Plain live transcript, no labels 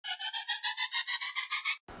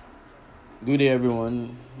Good day,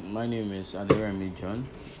 everyone. My name is Aderemi John,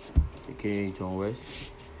 aka John West,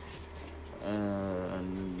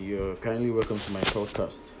 and you're kindly welcome to my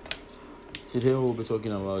podcast. Today, we'll be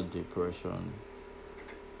talking about depression.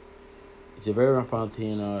 It's a very rampant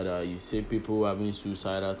thing now that you see people having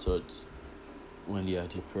suicidal thoughts when they are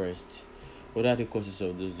depressed. What are the causes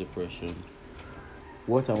of this depression?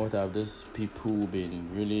 What have these people been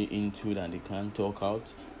really into that they can't talk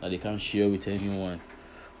out, that they can't share with anyone?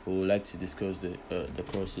 We would like to discuss the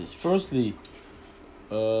causes. Firstly,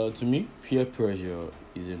 to me, peer pressure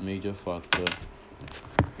is a major factor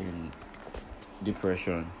in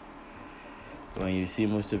depression. When you see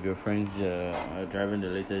most of your friends are driving the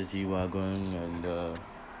latest G-Wagon and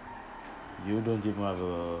you don't even have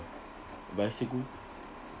a bicycle,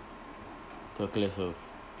 talk less of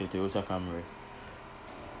a Toyota Camry.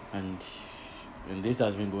 And this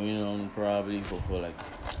has been going on probably for like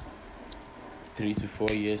 3 to 4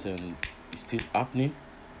 years, and it's still happening.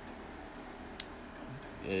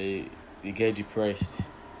 You get depressed.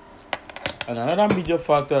 And another major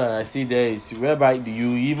factor that I see there is whereby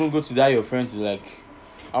you even go to that your friends like,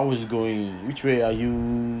 how is it going? Which way are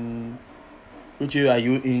you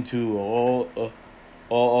into? Or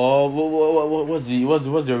what's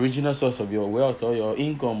the original source of your wealth or your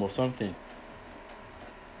income or something?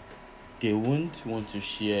 They won't want to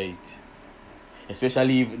share it,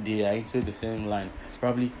 especially if they are into the same line.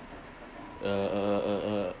 Probably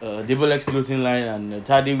double X clothing line and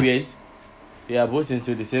Taddy wears. They are both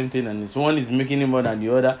into the same thing, and this one is making it more than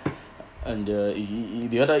the other, and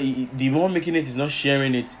the one making it is not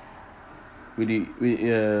sharing it with the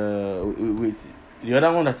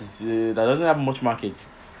other one that doesn't have much market.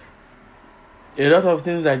 A lot of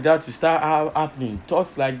things like that to start happening.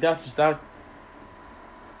 Thoughts like that to start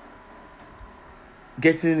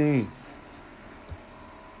getting in.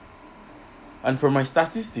 And from my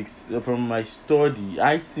statistics, from my study,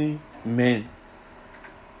 I see men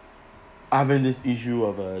having this issue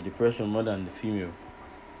of depression more than the female.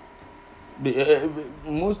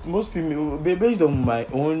 Most female, based on my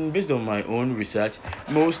own research,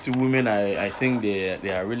 most women I think they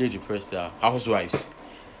are really depressed are housewives.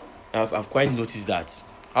 I've quite noticed that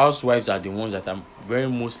housewives are the ones that are very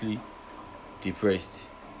mostly depressed.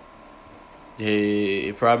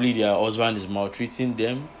 Their husband is maltreating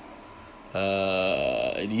them.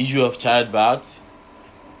 The issue of childbirth,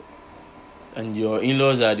 and your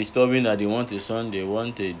in-laws are disturbing that they want a son, they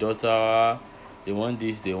want a daughter, they want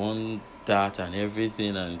this, they want that, and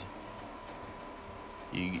everything, and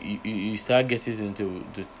you start getting into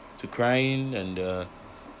to crying, and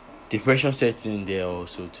depression sets in there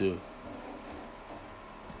also too.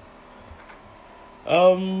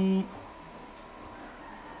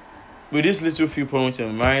 With this little few points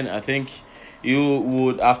in mind, I think you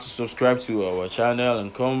would have to subscribe to our channel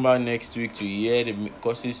and come back next week to hear the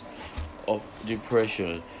causes of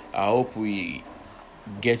depression. I hope we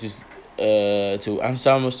get to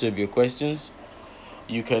answer most of your questions.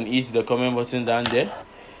 You can hit the comment button down there.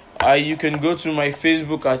 You can go to my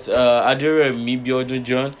Facebook at Aderemi Biodun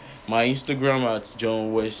John, my Instagram at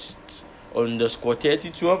John West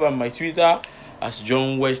 _3012, and my Twitter as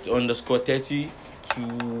John West _3012.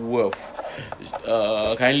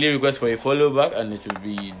 Kindly request for a follow back and it will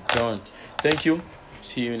be done. Thank you.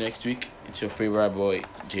 See you next week. It's your favorite boy,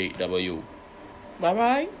 JW. Bye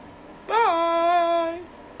bye. Bye.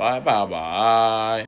 Bye bye bye.